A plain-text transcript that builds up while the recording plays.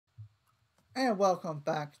And welcome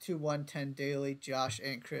back to 110 Daily. Josh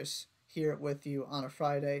and Chris here with you on a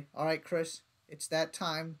Friday. All right, Chris, it's that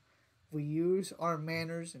time. We use our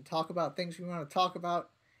manners and talk about things we want to talk about.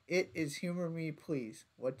 It is Humor Me, Please.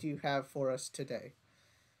 What do you have for us today?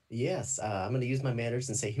 Yes, I'm going to use my manners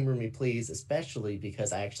and say humor me, please, especially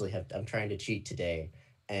because I'm trying to cheat today,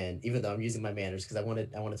 and even though I'm using my manners, because I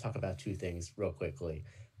want to talk about two things real quickly.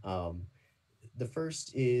 Um, the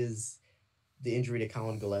first is the injury to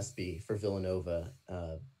Colin Gillespie for Villanova,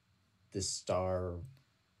 the star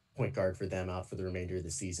point guard for them, out for the remainder of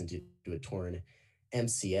the season due to a torn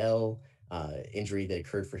MCL injury that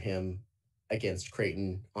occurred for him against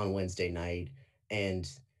Creighton on Wednesday night. And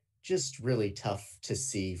just really tough to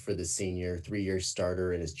see for the senior 3 year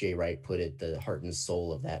starter. And as Jay Wright put it, the heart and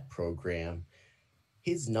soul of that program.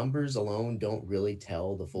 His numbers alone don't really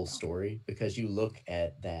tell the full No. story because you look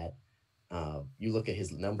at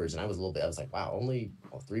his numbers, and I was like, wow, only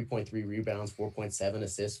 3.3 rebounds, 4.7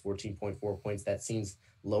 assists, 14.4 points. That seems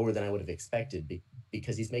lower than I would have expected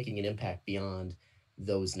because he's making an impact beyond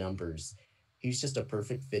those numbers. He's just a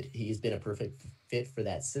perfect fit. He's been a perfect fit for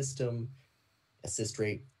that system. Assist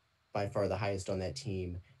rate by far the highest on that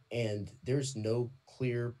team. And there's no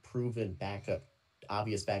clear, proven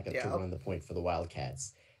obvious backup to Yeah. run the point for the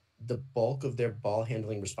Wildcats. The bulk of their ball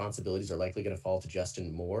handling responsibilities are likely going to fall to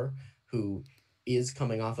Justin Moore, who is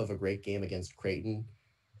coming off of a great game against Creighton.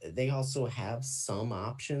 They also have some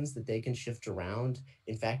options that they can shift around.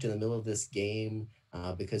 In fact, in the middle of this game,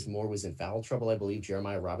 because Moore was in foul trouble, I believe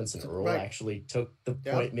Jeremiah Robinson Earl Right. actually took the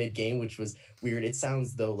Yep. point mid game, which was weird. It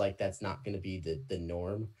sounds though like that's not going to be the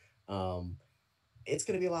norm. Um, it's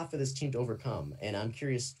going to be a lot for this team to overcome. And I'm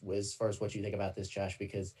curious as far as what you think about this, Josh,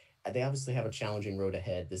 because they obviously have a challenging road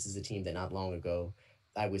ahead. This is a team that not long ago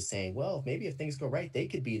I was saying, well, maybe if things go right, they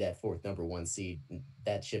could be that fourth number one seed.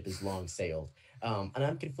 That ship has long sailed. And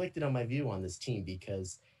I'm conflicted on my view on this team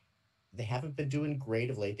because they haven't been doing great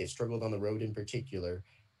of late. They've struggled on the road in particular.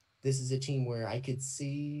 This is a team where I could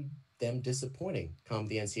see them disappointing come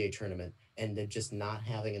the NCAA tournament and then just not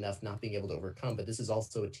having enough, not being able to overcome. But this is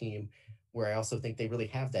also a team where I also think they really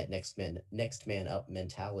have that next man up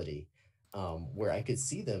mentality, where I could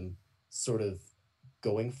see them sort of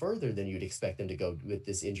going further than you'd expect them to go with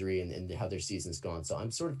this injury and how their season's gone. So I'm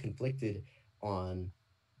sort of conflicted on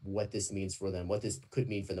what this means for them, what this could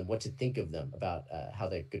mean for them, what to think of them about how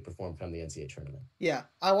they could perform come the NCAA tournament. Yeah.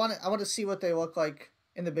 I want to see what they look like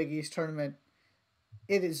in the Big East tournament.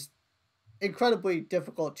 It is incredibly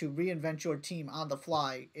difficult to reinvent your team on the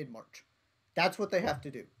fly in March. That's what they Yeah. have to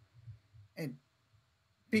do. And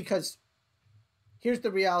because here's the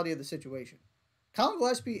reality of the situation. Colin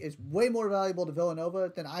Gillespie is way more valuable to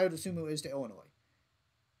Villanova than Ayo Dosunmu is to Illinois.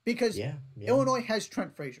 Because Yeah. Yeah. Illinois has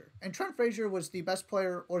Trent Frazier. And Trent Frazier was the best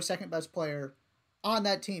player or second best player on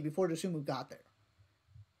that team before Dosunmu got there.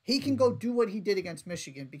 He can go Mm-hmm. do what he did against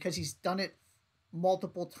Michigan because he's done it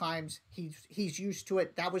multiple times. He's used to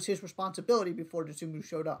it. That was his responsibility before Dosunmu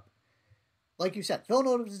showed up. Like you said,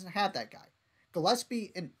 Villanova doesn't have that guy.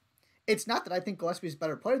 Gillespie, and it's not that I think Gillespie is a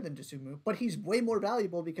better player than Dosunmu, but he's way more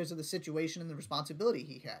valuable because of the situation and the responsibility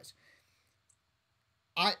he has.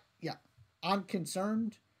 Yeah, I'm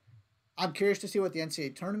concerned. I'm curious to see what the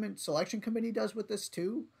NCAA tournament selection committee does with this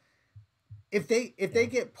too. If they Yeah.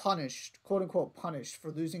 get punished, quote unquote punished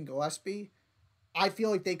for losing Gillespie, I feel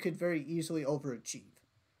like they could very easily overachieve.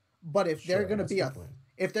 But Sure. That's a good point.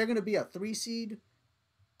 if they're gonna be a 3 seed,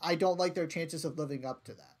 I don't like their chances of living up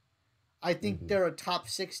to that. I think Mm-hmm. they're a top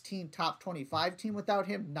 16, top 25 team without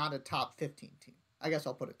him, not a top 15 team. I guess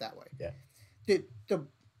I'll put it that way. Yeah. The the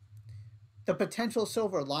the potential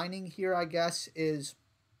silver lining here, I guess, is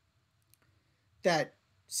that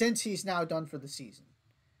since he's now done for the season,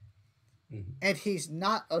 Mm-hmm. and he's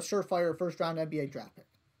not a surefire first round NBA draft pick,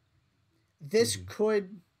 this Mm-hmm.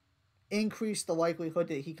 could increase the likelihood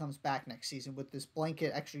that he comes back next season with this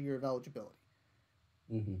blanket extra year of eligibility.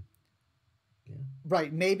 Mm-hmm. Yeah.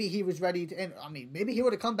 Right, maybe he was ready to, and I mean, maybe he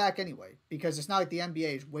would have come back anyway because it's not like the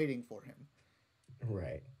NBA is waiting for him.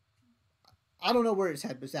 Right. I don't know where his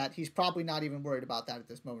head was at. He's probably not even worried about that at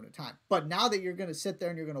this moment in time. But now that you're going to sit there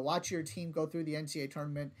and you're going to watch your team go through the NCAA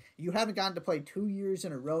tournament, you haven't gotten to play 2 years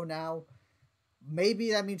in a row now.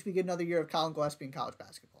 Maybe that means we get another year of Colin Gillespie in college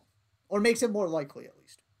basketball, or makes it more likely at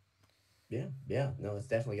least. Yeah. Yeah. No, it's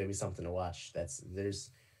definitely going to be something to watch.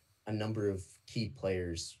 There's a number of key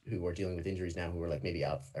players who are dealing with injuries now who are like maybe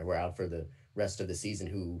out or were out for the rest of the season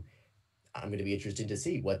who I'm going to be interested to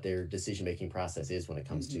see what their decision making process is when it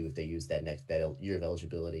comes Mm-hmm. to if they use that year of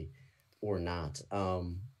eligibility or not.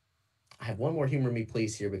 I have one more humor me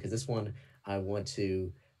please here because this one I want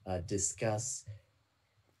to discuss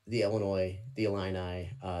the Illini, the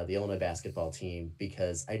Illinois basketball team,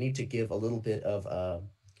 because I need to give a little bit of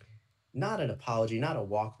not an apology, not a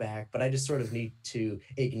walk back, but I just sort of need to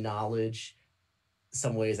acknowledge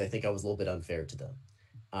some ways I think I was a little bit unfair to them.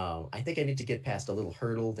 I think I need to get past a little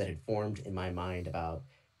hurdle that had formed in my mind about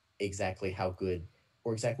exactly how good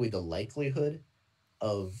or exactly the likelihood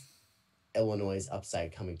of Illinois'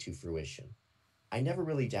 upside coming to fruition. I never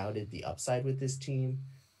really doubted the upside with this team,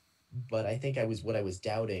 but I think what I was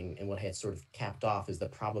doubting and what I had sort of capped off is the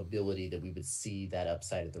probability that we would see that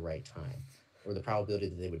upside at the right time, or the probability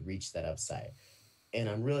that they would reach that upside. And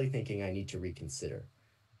I'm really thinking I need to reconsider.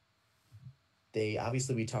 They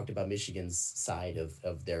obviously, we talked about Michigan's side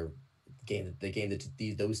of their game, the game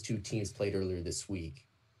that those two teams played earlier this week,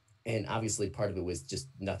 and obviously part of it was just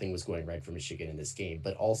nothing was going right for Michigan in this game,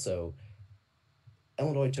 but also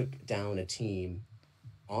Illinois took down a team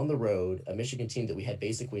on the road, a Michigan team that we had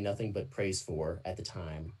basically nothing but praise for at the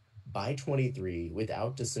time, by 23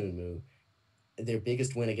 without Dosunmu, their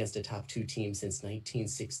biggest win against a top two team since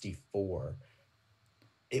 1964.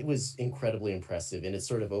 It was incredibly impressive, and it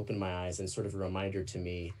sort of opened my eyes and sort of a reminder to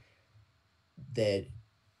me that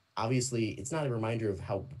obviously it's not a reminder of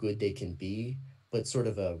how good they can be, but sort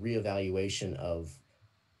of a reevaluation of,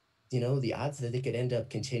 the odds that they could end up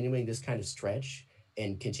continuing this kind of stretch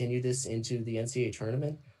and continue this into the NCAA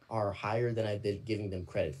tournament are higher than I've been giving them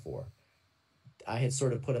credit for. I had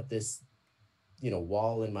sort of put up this,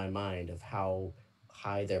 wall in my mind of how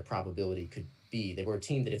high their probability could be. They were a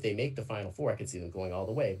team that if they make the Final Four, I could see them going all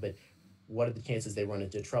the way. But what are the chances they run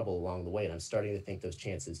into trouble along the way? And I'm starting to think those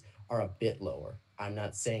chances are a bit lower. I'm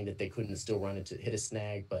not saying that they couldn't still hit a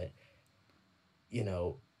snag, but,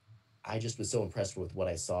 I just was so impressed with what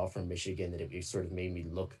I saw from Michigan that it sort of made me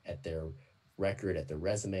look at their record, at their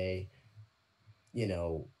resume. You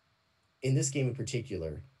know, in this game in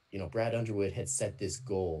particular, Brad Underwood had set this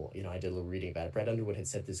goal. I did a little reading about it. Brad Underwood had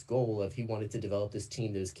set this goal of he wanted to develop this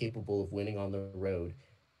team that is capable of winning on the road,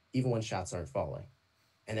 even when shots aren't falling.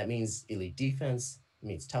 And that means elite defense, it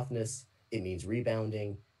means toughness, it means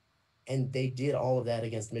rebounding. And they did all of that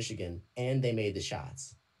against Michigan, and they made the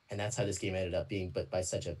shots. And that's how this game ended up being, but by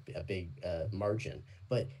such a big margin.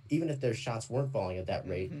 But even if their shots weren't falling at that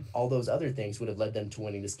rate, all those other things would have led them to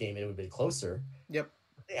winning this game, and it would have been closer. Yep.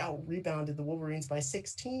 They out rebounded the Wolverines by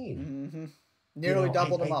 16. Nearly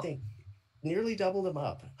doubled them up. I think nearly doubled them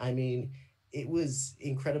up. I mean, it was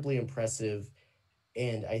incredibly impressive.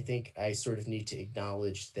 And I think I sort of need to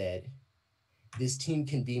acknowledge that this team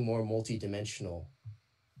can be more multidimensional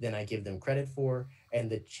than I give them credit for. And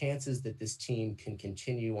the chances that this team can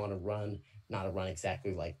continue on a run, not a run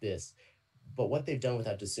exactly like this, but what they've done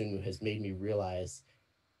without Dosunmu has made me realize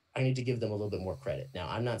I need to give them a little bit more credit. Now,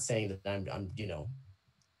 I'm not saying that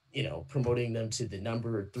I'm promoting them to the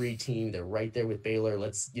number 3 team. They're right there with Baylor.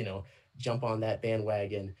 Let's, jump on that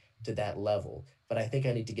bandwagon to that level. But I think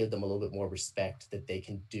I need to give them a little bit more respect that they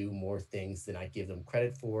can do more things than I give them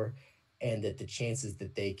credit for, and that the chances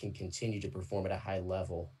that they can continue to perform at a high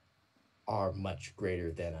level are much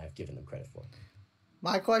greater than I've given them credit for.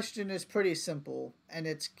 My question is pretty simple, and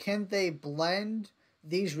it's, can they blend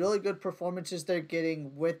these really good performances they're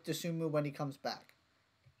getting with Dosunmu when he comes back?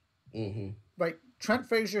 Right. Trent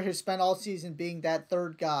Frazier has spent all season being that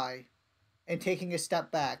third guy and taking a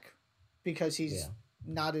step back because he's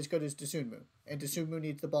not as good as Dosunmu, and Dosunmu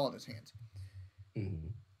needs the ball in his hands.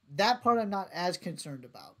 That part I'm not as concerned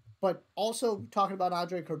about. But also talking about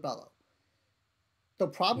Andre Curbelo, the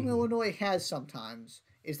problem Illinois has sometimes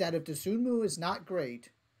is that if Dosunmu is not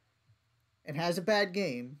great and has a bad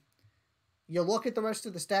game, you look at the rest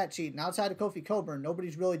of the stat sheet, and outside of Kofi Coburn,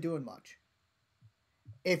 nobody's really doing much.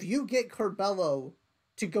 If you get Curbelo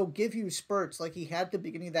to go give you spurts like he had at the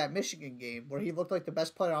beginning of that Michigan game, where he looked like the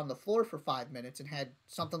best player on the floor for 5 minutes and had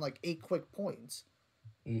something like 8 quick points,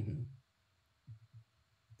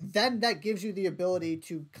 then that gives you the ability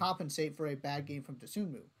to compensate for a bad game from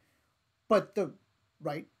Dosunmu. But the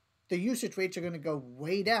usage rates are going to go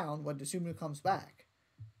way down when Dosunmu comes back.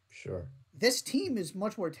 Sure. This team is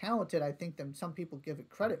much more talented, I think, than some people give it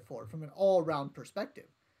credit for from an all-around perspective.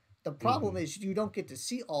 The problem is you don't get to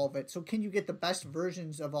see all of it, so can you get the best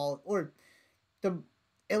versions of all, or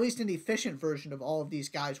at least an efficient version of all of these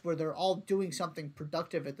guys where they're all doing something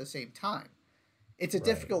productive at the same time? It's a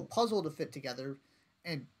difficult puzzle to fit together,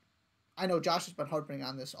 and I know Josh has been harping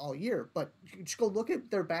on this all year, but just go look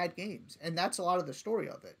at their bad games, and that's a lot of the story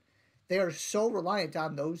of it. They are so reliant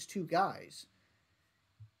on those two guys.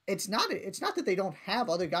 It's not that they don't have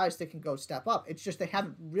other guys that can go step up. It's just they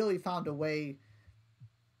haven't really found a way.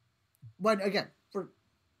 When, again,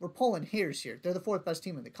 we're pulling hairs here. They're the 4th best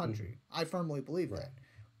team in the country. I firmly believe that.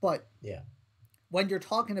 But when you're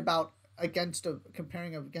talking about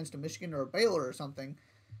comparing against a Michigan or a Baylor or something,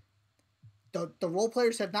 the role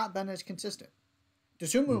players have not been as consistent.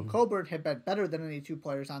 Dosunmu and Coburn have been better than any two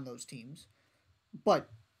players on those teams, but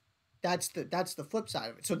that's the flip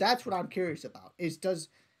side of it. So that's what I'm curious about: is does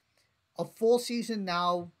a full season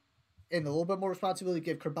now and a little bit more responsibility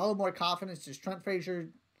give Curbelo more confidence? Does Trent Frazier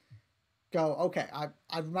go, okay,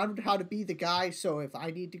 I've remembered how to be the guy, so if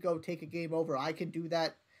I need to go take a game over, I can do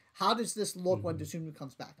that? How does this look when Dosunmu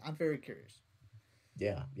comes back? I'm very curious.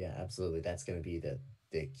 Yeah, yeah, absolutely. That's going to be the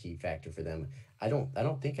key factor for them. I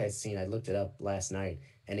don't think I looked it up last night,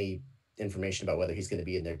 any information about whether he's going to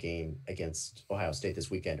be in their game against Ohio State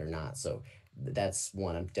this weekend or not. So that's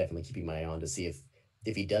one I'm definitely keeping my eye on to see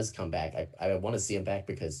if he does come back. I want to see him back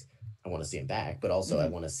because I want to see him back, but also I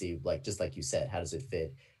want to see, like, just like you said, how does it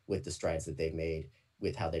fit with the strides that they've made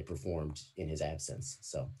with how they performed in his absence.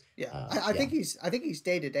 So I think he's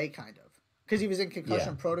day to day kind of, because he was in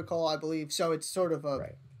concussion protocol, I believe. So it's sort of a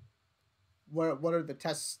right. What are the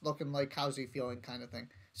tests looking like? How's he feeling, kind of thing.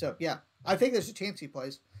 So yeah, I think there's a chance he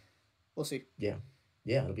plays. We'll see. Yeah,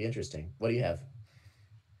 it'll be interesting. What do you have?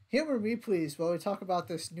 Humor me, please, while we talk about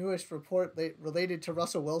this newest report related to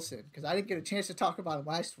Russell Wilson, because I didn't get a chance to talk about him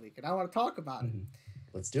last week, and I want to talk about it.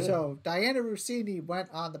 Let's do it. So Diana Rossini went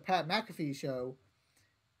on the Pat McAfee show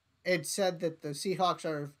and said that the Seahawks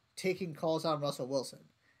are taking calls on Russell Wilson.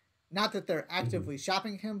 Not that they're actively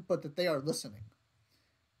shopping him, but that they are listening.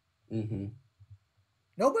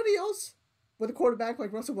 Nobody else with a quarterback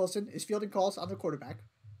like Russell Wilson is fielding calls on their quarterback.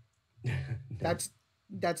 No. That's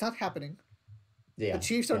not happening. Yeah, the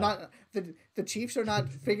Chiefs are not the Chiefs are not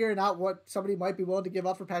figuring out what somebody might be willing to give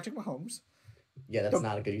up for Patrick Mahomes. Yeah, that's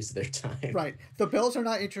not a good use of their time. Right. The Bills are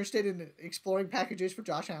not interested in exploring packages for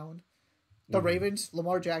Josh Allen. The Ravens,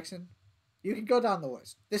 Lamar Jackson. You can go down the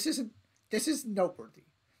list. This is noteworthy.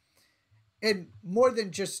 And more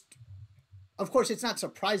than just, of course, it's not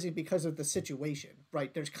surprising because of the situation,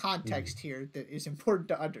 right? There's context here that is important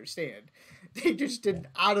to understand. They just didn't,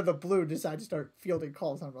 out of the blue, decide to start fielding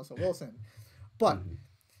calls on Russell Wilson. But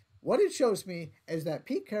what it shows me is that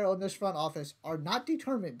Pete Carroll and this front office are not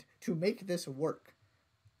determined to make this work.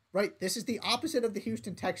 Right? This is the opposite of the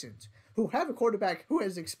Houston Texans, who have a quarterback who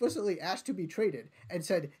has explicitly asked to be traded and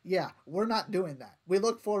said, yeah, we're not doing that. We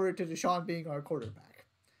look forward to Deshaun being our quarterback.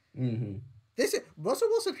 Russell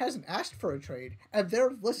Wilson hasn't asked for a trade, and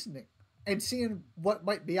they're listening and seeing what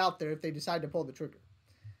might be out there if they decide to pull the trigger.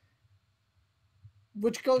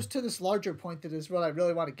 Which goes to this larger point that is what I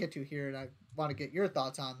really want to get to here, and I want to get your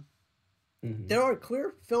thoughts on. There are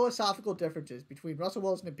clear philosophical differences between Russell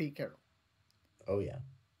Wilson and Pete Carroll. Oh, yeah.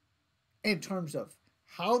 In terms of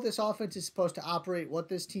how this offense is supposed to operate, what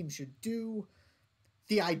this team should do,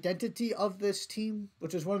 the identity of this team,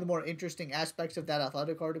 which is one of the more interesting aspects of that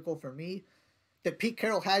Athletic article for me, that Pete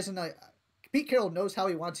Carroll Pete Carroll knows how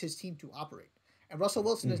he wants his team to operate. And Russell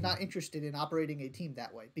Wilson is not interested in operating a team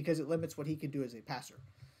that way because it limits what he can do as a passer.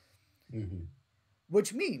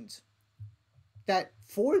 Which means that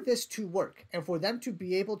for this to work and for them to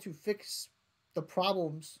be able to fix the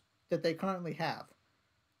problems that they currently have,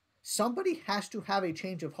 somebody has to have a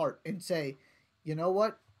change of heart and say, you know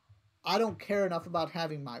what? I don't care enough about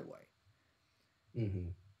having my way.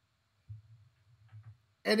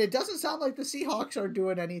 And it doesn't sound like the Seahawks are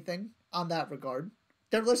doing anything on that regard.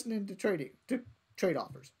 They're listening to trade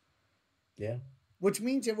offers. Yeah. Which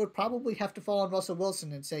means it would probably have to fall on Russell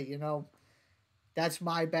Wilson and say, you know, that's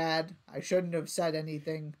my bad. I shouldn't have said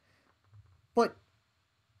anything. But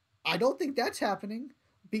I don't think that's happening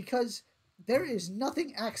because there is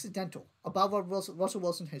nothing accidental about what Russell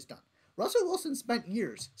Wilson has done. Russell Wilson spent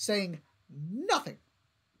years saying nothing.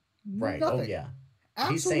 Right. Nothing. Oh, yeah.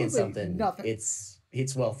 Absolutely he's saying something. Nothing.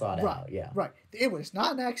 It's well thought out. Yeah. Right. It was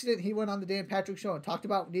not an accident. He went on the Dan Patrick show and talked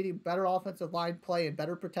about needing better offensive line play and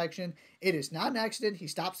better protection. It is not an accident. He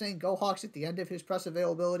stopped saying "Go Hawks" at the end of his press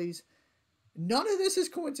availabilities. None of this is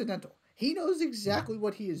coincidental. He knows exactly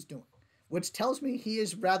what he is doing, which tells me he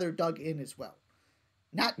is rather dug in as well.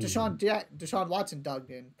 Not Deshaun Watson dug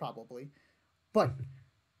in, probably. But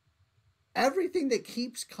everything that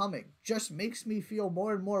keeps coming just makes me feel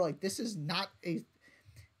more and more like this is not a...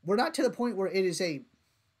 We're not to the point where it is a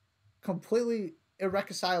completely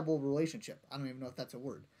irreconcilable relationship. I don't even know if that's a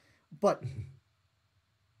word. But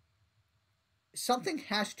something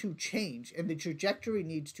has to change, and the trajectory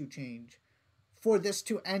needs to change for this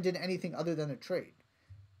to end in anything other than a trade.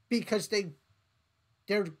 Because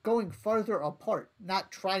they're going farther apart,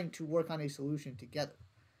 not trying to work on a solution together.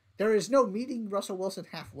 There is no meeting Russell Wilson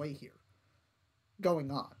halfway here going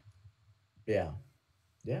on. Yeah.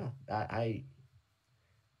 Yeah.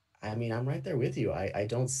 I mean, I'm right there with you. I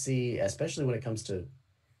don't see, especially when it comes to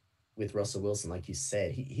with Russell Wilson, like you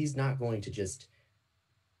said, he's not going to just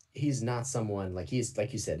he's not someone like he's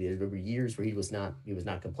like you said, there were years where he was not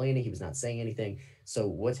complaining, he was not saying anything. So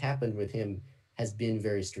what's happened with him has been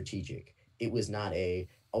very strategic. It was not a,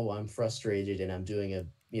 oh, I'm frustrated and I'm doing a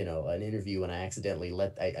an interview and I accidentally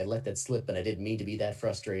I let that slip and I didn't mean to be that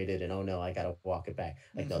frustrated and oh no, I gotta walk it back.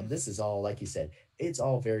 Like no, Mm-hmm. this is all like you said, it's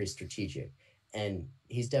all very strategic. And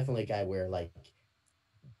he's definitely a guy where like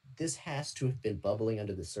this has to have been bubbling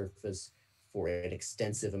under the surface for an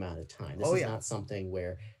extensive amount of time. This Oh is yeah. not something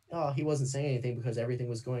where, oh, he wasn't saying anything because everything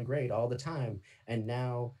was going great all the time. And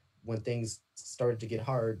now when things started to get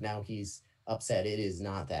hard, now he's upset. It is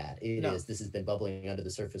not that. No. This has been bubbling under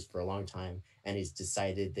the surface for a long time. And he's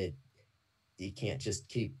decided that he can't just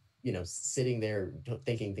keep, sitting there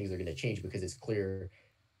thinking things are going to change because it's clear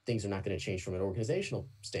things are not going to change from an organizational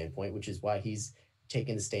standpoint, which is why he's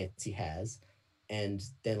taken the stance he has. And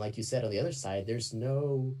then, like you said, on the other side, there's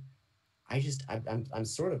no. I'm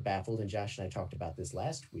sort of baffled, and Josh and I talked about this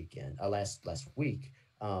last weekend, last week.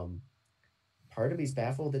 Um, Part of me's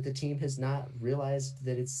baffled that the team has not realized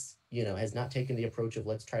that it's has not taken the approach of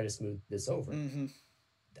let's try to smooth this over. Mm-hmm.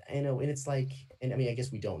 And it's like, and I mean, I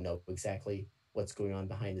guess we don't know exactly what's going on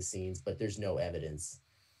behind the scenes, but there's no evidence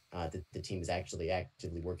that the team is actually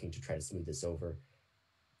actively working to try to smooth this over.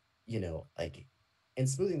 Like, and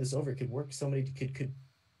smoothing this over could work so many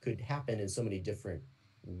could happen in so many different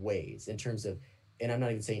ways in terms of, and I'm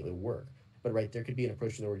not even saying it would work, but right, there could be an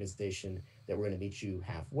approach to the organization that we're going to meet you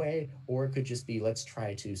halfway, or it could just be let's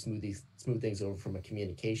try to smooth things over from a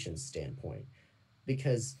communication standpoint,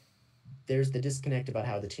 because there's the disconnect about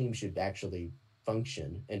how the team should actually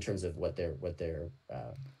function in terms of what their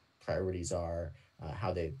priorities are,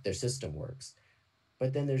 how their system works.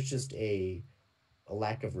 But then there's just a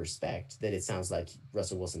lack of respect that it sounds like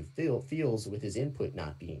Russell Wilson feels with his input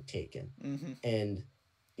not being taken. Mm-hmm. And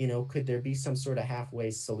could there be some sort of halfway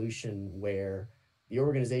solution where the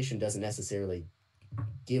organization doesn't necessarily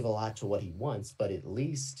give a lot to what he wants, but at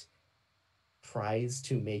least tries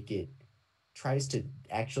to make it tries to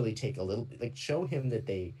actually take a little, like, show him that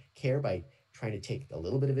they care by trying to take a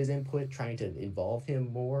little bit of his input, trying to involve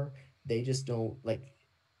him more. They just don't, like,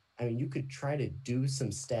 I mean, you could try to do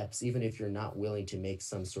some steps even if you're not willing to make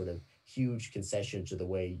some sort of huge concession to the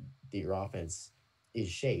way that your offense is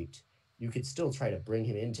shaped. You could still try to bring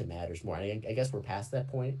him into matters more. I guess we're past that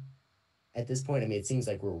point at this point. I mean, it seems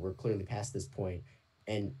like we're clearly past this point,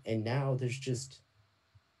 and now there's just,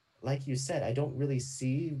 like you said, I don't really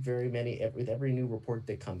see very many with every new report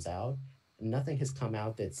that comes out. Nothing has come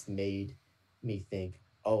out that's made me think,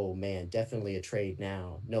 oh man, definitely a trade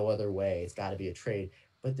now. No other way. It's got to be a trade.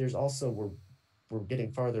 But there's also we're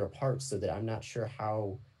getting farther apart, so that I'm not sure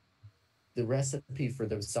how the recipe for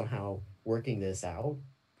them somehow working this out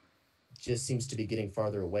just seems to be getting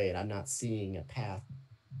farther away, and I'm not seeing a path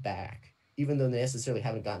back. Even though they necessarily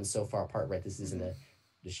haven't gotten so far apart, right? This isn't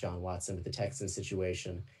Mm-hmm. a Deshaun Watson with the Texans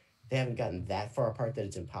situation. They haven't gotten that far apart that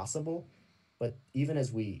it's impossible. But even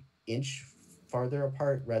as we inch farther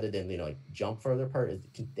apart, rather than like jump further apart,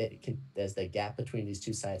 as the gap between these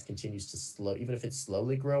two sides continues to slow, even if it's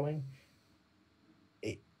slowly growing,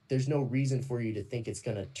 it, there's no reason for you to think it's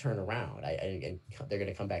going to turn around. And they're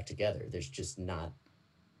going to come back together. There's just not.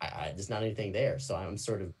 There's not anything there. So I'm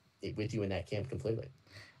sort of with you in that camp completely.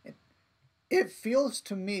 It feels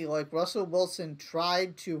to me like Russell Wilson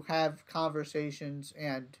tried to have conversations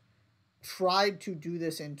and tried to do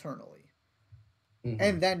this internally, Mm-hmm.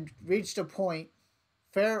 and then reached a point,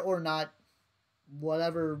 fair or not,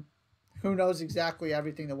 whatever, who knows exactly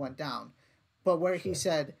everything that went down, but where he Sure.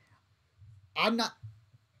 said, "I'm not,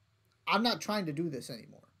 I'm not trying to do this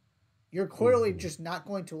anymore. You're clearly Mm-hmm. just not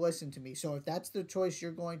going to listen to me. So if that's the choice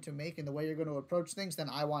you're going to make and the way you're going to approach things, then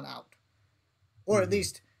I want out, or at Mm-hmm.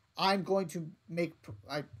 least I'm going to make.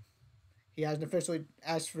 He hasn't officially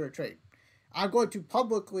asked for a trade. I'm going to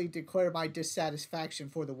publicly declare my dissatisfaction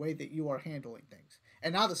for the way that you are handling things."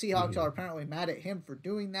 And now the Seahawks Mm-hmm. are apparently mad at him for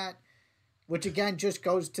doing that, which again just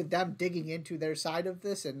goes to them digging into their side of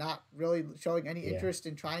this and not really showing any Yeah. interest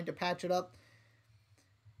in trying to patch it up.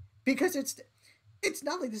 Because it's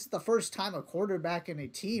not like this is the first time a quarterback and a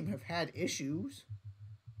team have had issues.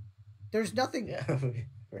 There's nothing Yeah.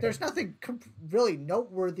 Right. there's nothing really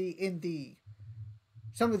noteworthy in the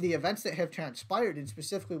some of the events that have transpired and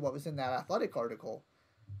specifically what was in that athletic article.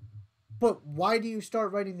 But why do you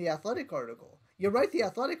start writing the athletic article? You write the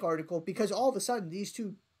athletic article because all of a sudden these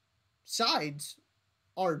two sides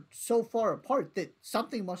are so far apart that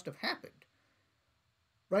something must have happened.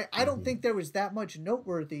 Right? I don't Mm-hmm. think there was that much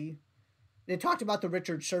noteworthy They talked about the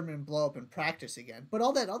Richard Sherman blow up in practice again, but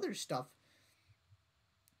all that other stuff.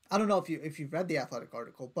 I don't know if you've read the Athletic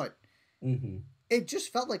article, but Mm-hmm. it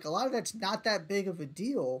just felt like a lot of that's not that big of a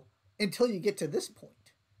deal until you get to this point.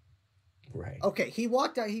 Right. Okay, he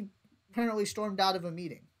walked out. He apparently stormed out of a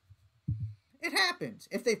meeting. It happens.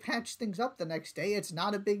 If they patch things up the next day, it's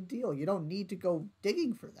not a big deal. You don't need to go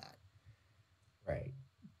digging for that. Right.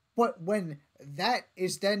 But when that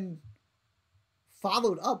is then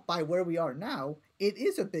followed up by where we are now, it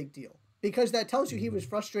is a big deal because that tells you he was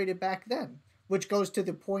frustrated back then, which goes to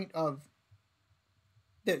the point of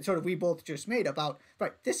that sort of we both just made about,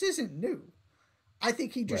 right, this isn't new. I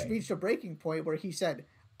think he just Right. reached a breaking point where he said,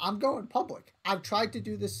 I'm going public. I've tried to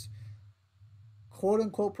do this quote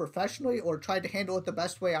unquote professionally or tried to handle it the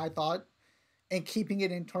best way I thought and keeping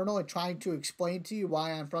it internal and trying to explain to you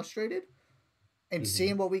why I'm frustrated and Mm-hmm.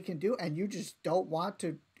 seeing what we can do, and you just don't want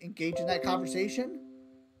to engage in that conversation.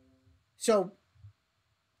 So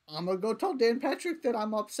I'm gonna go tell Dan Patrick that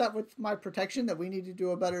I'm upset with my protection, that we need to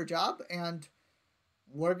do a better job, and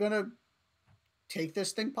we're gonna take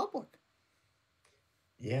this thing public.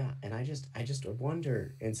 Yeah, and I just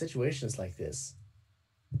wonder in situations like this,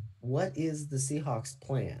 what is the Seahawks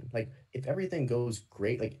plan? Like if everything goes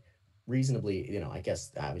great, like reasonably, I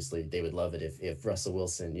guess obviously they would love it if Russell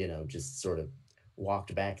Wilson, just sort of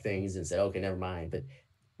walked back things and said, "Okay, never mind." But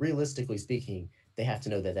realistically speaking, they have to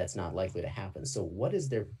know that that's not likely to happen. So what is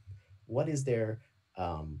their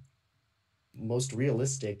um most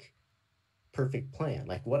realistic perfect plan?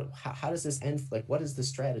 Like how does this end? Like what is the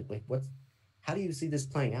strategy? Like how do you see this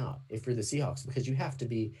playing out if you're the Seahawks? Because you have to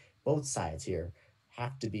be both sides here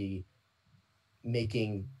have to be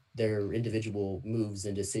making their individual moves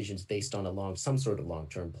and decisions based on some sort of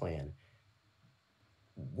long-term plan.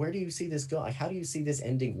 Where do you see this go? Like, how do you see this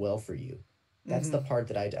ending well for you? That's Mm-hmm. the part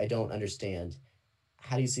that I don't understand.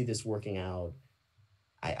 How do you see this working out?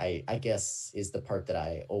 I guess is the part that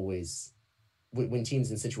I always when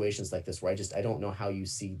teams in situations like this where I don't know how you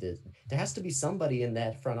see this. There has to be somebody in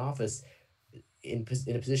that front office in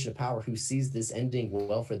a position of power who sees this ending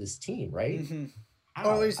well for this team, right? Mm-hmm. Or at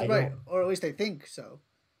How? least I right, don't. or at least they think so.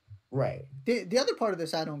 Right. The other part of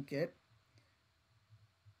this I don't get.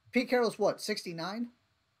 Pete Carroll's what, 69,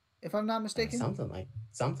 if I'm not mistaken.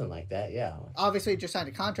 Something like that. Yeah. Obviously, just signed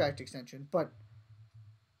a contract extension, but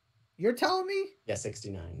you're telling me Yeah.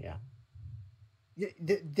 69. Yeah.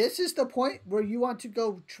 this is the point where you want to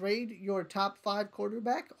go trade your top five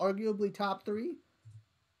quarterback, arguably top three,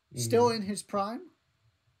 still Mm-hmm. in his prime,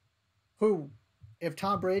 who, if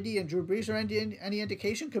Tom Brady and Drew Brees are any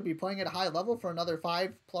indication, could be playing at a high level for another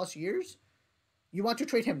 5+ years. You want to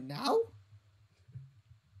trade him now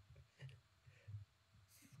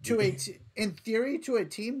in theory, to a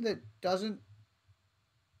team that doesn't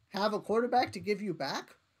have a quarterback to give you back?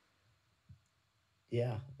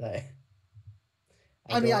 Yeah. I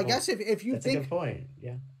I mean, I don't. guess if you That's a good think point.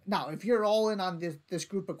 Yeah. now, if you're all in on this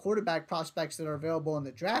group of quarterback prospects that are available in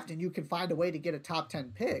the draft, and you can find a way to get a top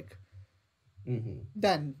 10 pick, Mm-hmm.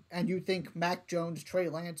 then and you think Mac Jones, Trey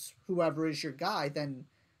Lance, whoever is your guy, then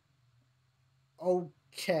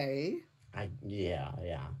okay. Yeah.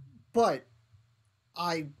 But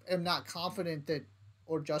I am not confident that,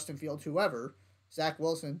 or Justin Fields, whoever, Zach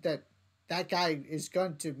Wilson, that guy is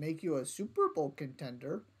going to make you a Super Bowl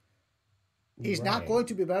contender. He's not Right. going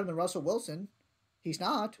to be better than Russell Wilson. He's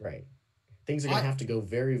not. Right. Things are going I to have to go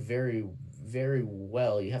very, very, very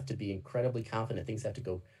well. You have to be incredibly confident. Things have to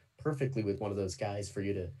go perfectly with one of those guys for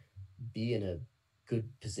you to be in a good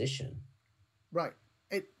position. right.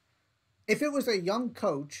 It if it was a young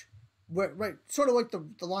coach, right, sort of like the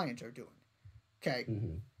Lions are doing. Okay,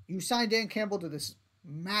 Mm-hmm. you signed Dan Campbell to this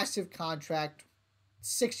massive contract,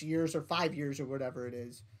 6 years or 5 years or whatever it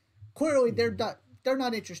is. Clearly, Mm-hmm. they're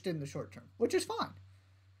not interested in the short term, which is fine.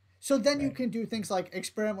 So then you Right. can do things like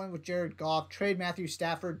experiment with Jared Goff, trade Matthew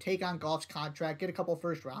Stafford, take on Goff's contract, get a couple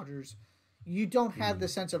first rounders. You don't have Mm-hmm. the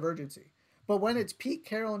sense of urgency. But when it's Pete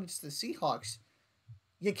Carroll and it's the Seahawks,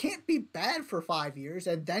 you can't be bad for 5 years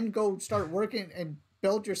and then go start working and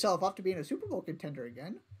build yourself up to being a Super Bowl contender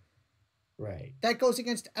again. Right. That goes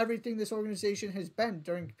against everything this organization has been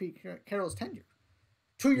during Pete Carroll's tenure.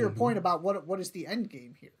 To your Mm-hmm. point about what is the end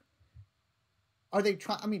game here? Are they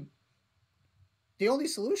trying? I mean, the only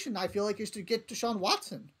solution I feel like is to get Deshaun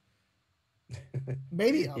Watson.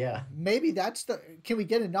 Maybe, Yeah. maybe that's the. Can we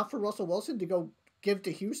get enough for Russell Wilson to go give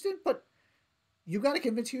to Houston? But you got to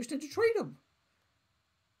convince Houston to trade him.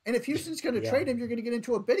 And if Houston's going to Yeah. trade him, you're going to get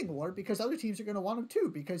into a bidding war because other teams are going to want him too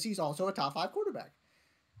because he's also a top five quarterback.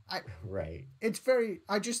 I. Right. It's very.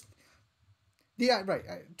 I just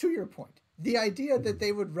to your point, the idea that Mm-hmm.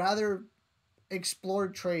 they would rather explore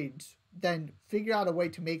trades then figure out a way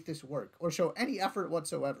to make this work or show any effort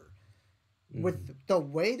whatsoever. Mm-hmm. With the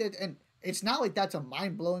way that, and it's not like that's a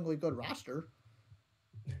mind-blowingly good roster.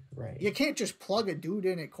 Right. You can't just plug a dude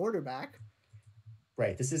in at quarterback.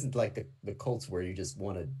 Right. This isn't like the Colts where you just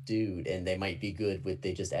want a dude and they might be good with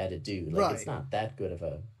they just add a dude. Like it's not that good of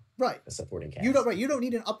a supporting cast. You don't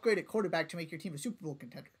need an upgraded quarterback to make your team a Super Bowl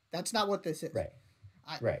contender. That's not what this is.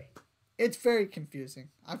 Right. It's very confusing.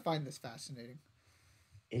 I find this fascinating.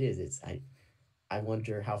 It is. I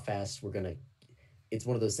wonder how fast we're gonna. It's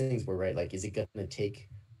one of those things where like, is it gonna take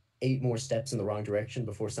 8 more steps in the wrong direction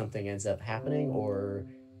before something ends up happening, or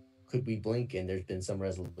could we blink and there's been some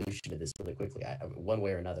resolution to this really quickly? One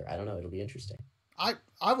way or another. I don't know. It'll be interesting. I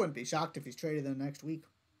wouldn't be shocked if he's traded in the next week.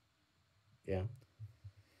 Yeah.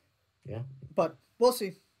 But we'll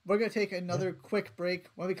see. We're going to take another quick break.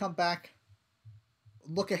 When we come back,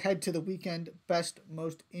 look ahead to the weekend. Best,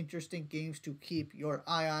 most interesting games to keep your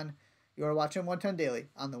eye on. You are watching 110 Daily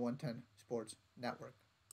on the 110 Sports Network.